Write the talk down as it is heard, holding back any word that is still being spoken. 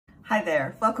Hi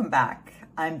there, welcome back.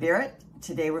 I'm Berit.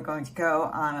 Today we're going to go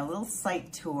on a little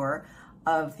site tour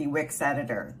of the Wix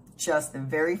Editor. Just the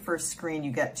very first screen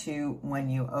you get to when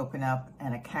you open up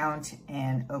an account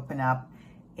and open up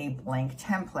a blank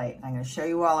template. I'm going to show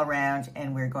you all around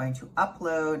and we're going to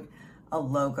upload a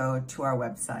logo to our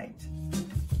website.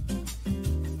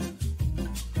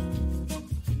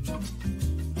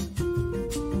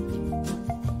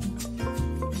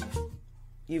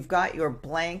 You've got your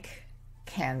blank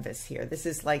canvas here. This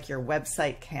is like your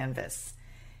website canvas,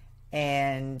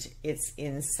 and it's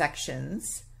in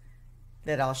sections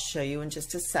that I'll show you in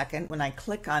just a second. When I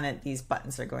click on it, these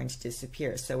buttons are going to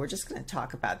disappear. So we're just going to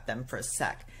talk about them for a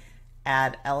sec.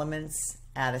 Add elements,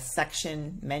 add a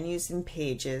section, menus and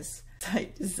pages,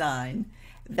 site design.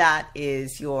 That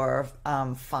is your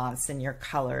fonts and your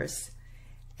colors.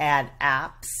 Add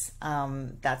apps.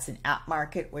 That's an app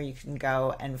market where you can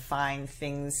go and find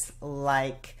things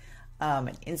like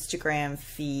an Instagram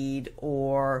feed,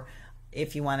 or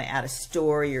if you want to add a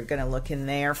store, you're going to look in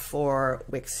there for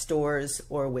Wix stores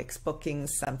or Wix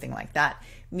bookings, something like that.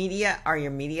 Media are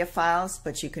your media files,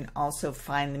 but you can also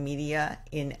find the media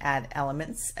in add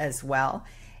elements as well.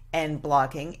 And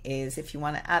blogging is if you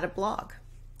want to add a blog.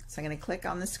 So I'm going to click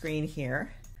on the screen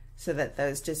here so that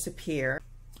those disappear.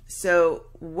 So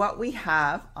what we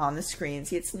have on the screen,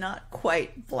 see, it's not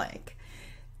quite blank.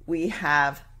 We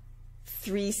have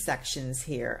three sections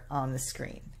here on the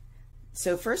screen.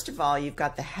 So first of all, you've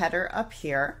got the header up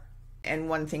here. And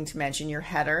one thing to mention, your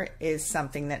header is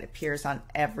something that appears on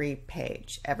every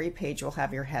page. Every page will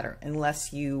have your header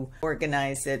unless you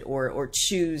organize it or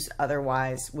choose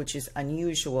otherwise, which is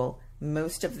unusual.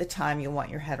 Most of the time you'll want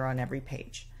your header on every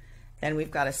page. Then we've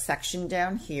got a section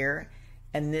down here,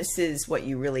 and this is what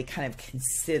you really kind of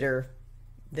consider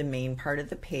the main part of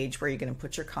the page where you're going to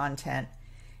put your content.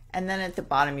 And then at the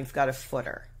bottom you've got a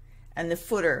footer, and the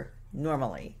footer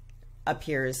normally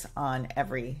appears on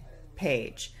every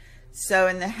page. So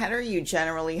in the header you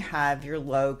generally have your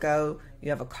logo, you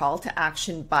have a call to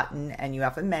action button, and you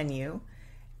have a menu,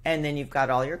 and then you've got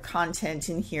all your content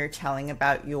in here telling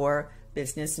about your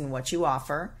business and what you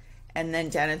offer. And then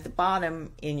down at the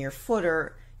bottom in your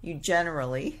footer you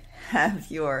generally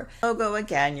have your logo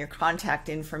again, your contact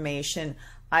information.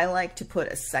 I like to put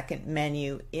a second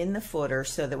menu in the footer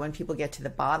so that when people get to the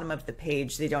bottom of the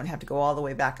page, they don't have to go all the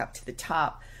way back up to the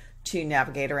top to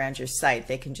navigate around your site.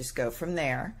 They can just go from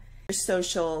there. Your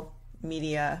social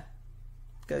media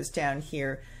goes down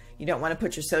here. You don't want to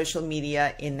put your social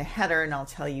media in the header, and I'll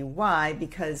tell you why,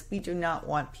 because we do not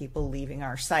want people leaving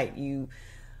our site. You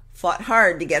fought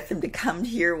hard to get them to come to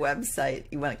your website.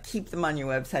 You want to keep them on your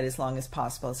website as long as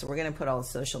possible. So we're going to put all the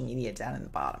social media down in the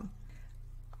bottom.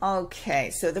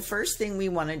 Okay, so the first thing we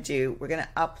want to do, we're going to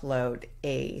upload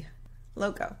a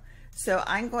logo. So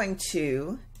I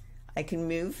can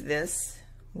move this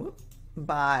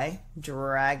by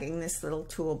dragging this little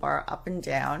toolbar up and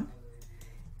down,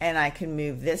 and I can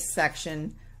move this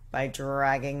section by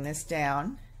dragging this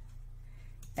down,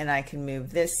 and I can move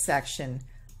this section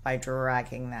by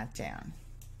dragging that down.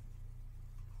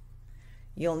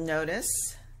 You'll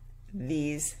notice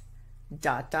these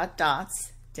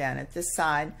dots down at the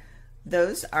side.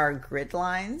 Those are grid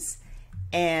lines,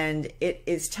 and it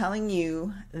is telling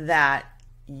you that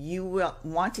you will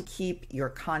want to keep your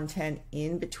content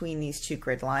in between these two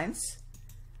grid lines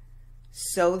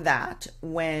so that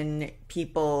when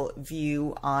people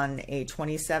view on a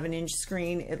 27-inch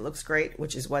screen, it looks great,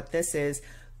 which is what this is.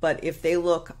 But if they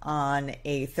look on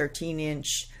a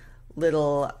 13-inch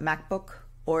little MacBook,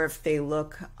 or if they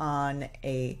look on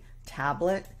a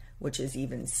tablet, which is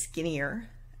even skinnier,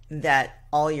 that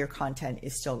all your content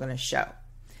is still going to show.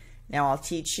 Now I'll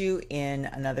teach you in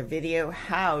another video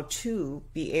how to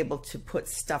be able to put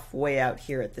stuff way out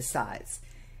here at the sides.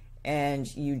 And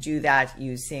you do that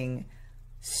using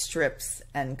strips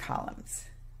and columns.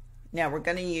 Now we're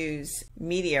going to use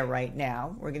media right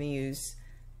now. We're going to use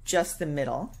just the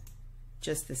middle,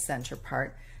 just the center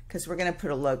part, because we're going to put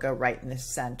a logo right in the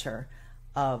center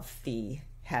of the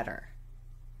header.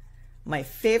 My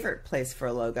favorite place for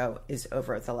a logo is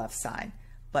over at the left side,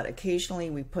 but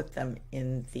occasionally we put them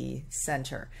in the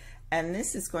center. And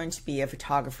this is going to be a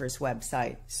photographer's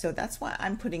website, so that's why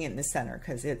I'm putting it in the center,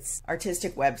 because it's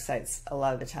artistic websites. A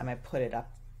lot of the time I put it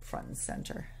up front and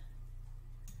center.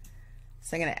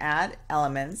 So I'm going to add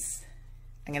elements.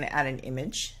 I'm going to add an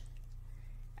image.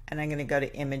 And I'm going to go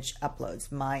to image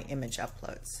uploads, my image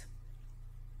uploads.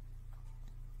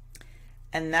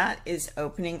 And that is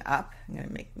opening up. I'm going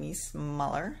to make me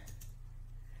smaller.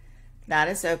 That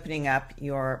is opening up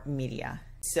your media.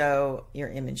 So your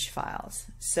image files.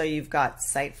 So you've got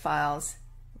site files.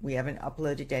 We haven't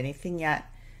uploaded anything yet.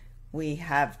 We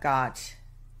have got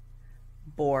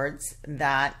boards.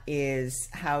 That is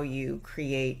how you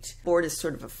create. Board is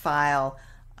sort of a file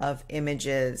of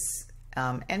images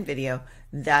and video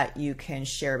that you can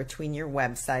share between your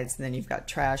websites. And then you've got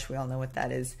trash. We all know what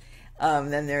that is.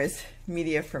 Then there's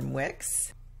media from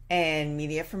Wix and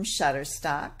media from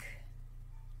Shutterstock.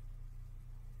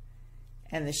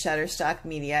 And the Shutterstock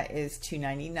media is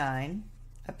 $2.99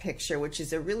 a picture, which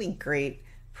is a really great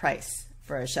price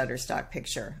for a Shutterstock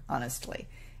picture, honestly.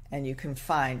 And you can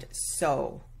find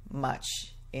so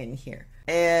much in here.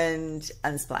 And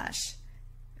Unsplash,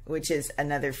 which is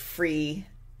another free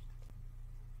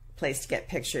place to get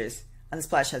pictures.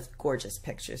 Unsplash has gorgeous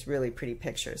pictures, really pretty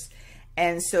pictures.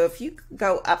 And so if you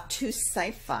go up to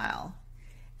Site File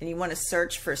and you want to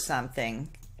search for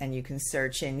something, and you can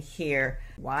search in here,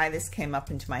 why this came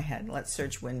up into my head. Let's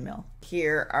search windmill.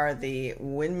 Here are the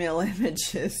windmill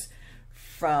images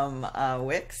from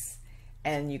Wix,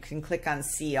 and you can click on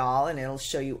See All and it'll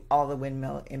show you all the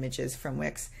windmill images from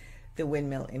Wix, the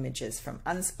windmill images from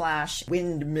Unsplash,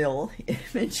 windmill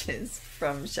images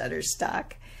from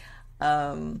Shutterstock.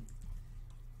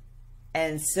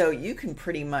 And so you can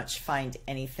pretty much find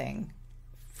anything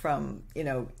from, you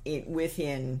know,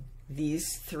 within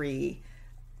these three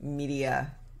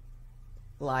media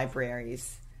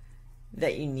libraries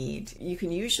that you need. You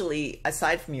can usually,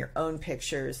 aside from your own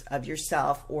pictures of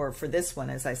yourself, or for this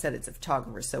one, as I said, it's a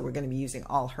photographer, so we're going to be using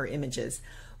all her images.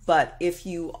 But if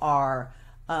you are,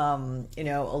 you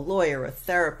know, a lawyer, a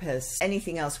therapist,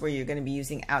 anything else where you're going to be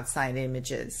using outside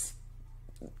images,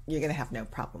 you're going to have no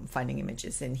problem finding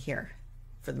images in here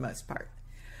for the most part.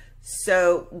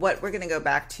 So what we're going to go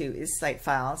back to is Site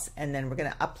Files, and then we're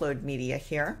going to upload media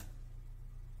here.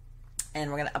 And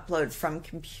we're going to upload from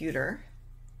computer.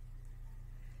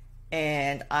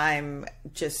 And I'm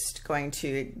just going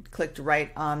to click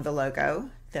right on the logo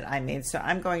that I made. So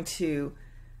I'm going to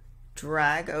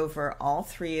drag over all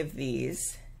three of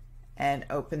these and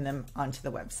open them onto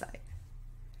the website.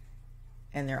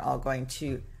 And they're all going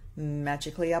to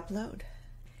magically upload.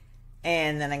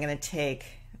 And then I'm going to take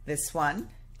this one,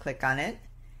 click on it,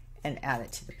 and add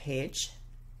it to the page.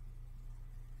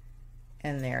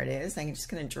 And there it is. I'm just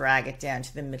going to drag it down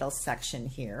to the middle section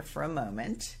here for a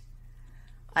moment.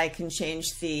 I can change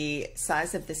the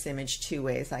size of this image two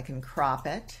ways. I can crop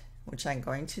it, which I'm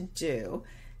going to do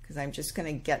because I'm just going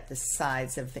to get the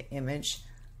sides of the image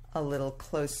a little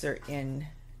closer in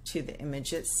to the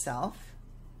image itself.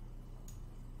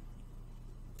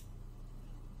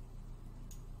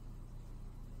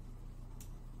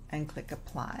 And click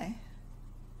Apply.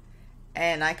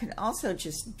 And I can also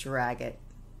just drag it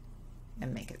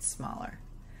and make it smaller.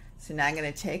 So now I'm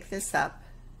going to take this up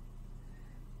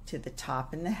to the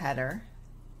top in the header.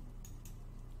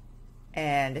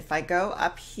 And if I go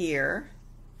up here,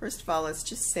 first of all, let's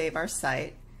just save our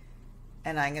site.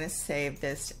 And I'm going to save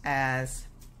this as,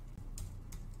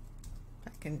 if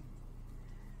I can,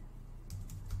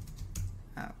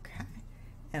 okay.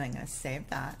 And I'm going to save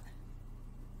that.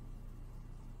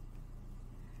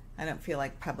 I don't feel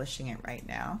like publishing it right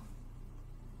now.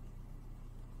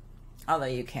 Although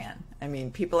you can. I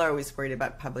mean, people are always worried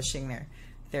about publishing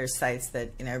their sites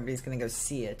that, you know, everybody's going to go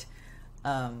see it.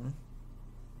 But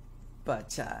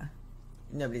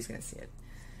nobody's going to see it.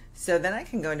 So then I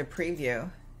can go into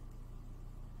preview.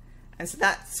 And so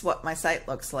that's what my site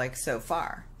looks like so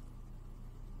far.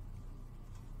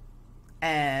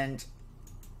 And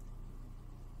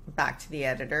back to the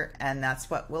editor, and that's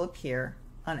what will appear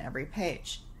on every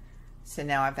page. So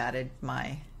now I've added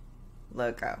my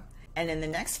logo. And in the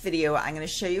next video, I'm going to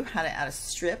show you how to add a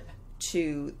strip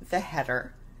to the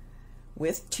header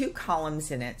with 2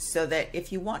 columns in it so that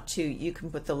if you want to, you can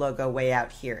put the logo way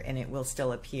out here and it will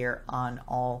still appear on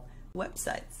all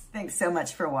websites. Thanks so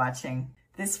much for watching.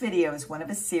 This video is one of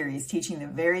a series teaching the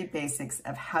very basics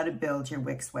of how to build your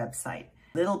Wix website,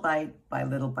 little bite by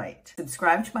little bite.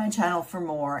 Subscribe to my channel for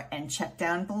more and check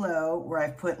down below where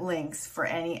I've put links for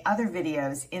any other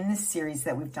videos in this series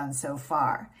that we've done so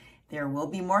far. There will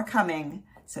be more coming,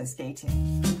 so stay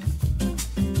tuned.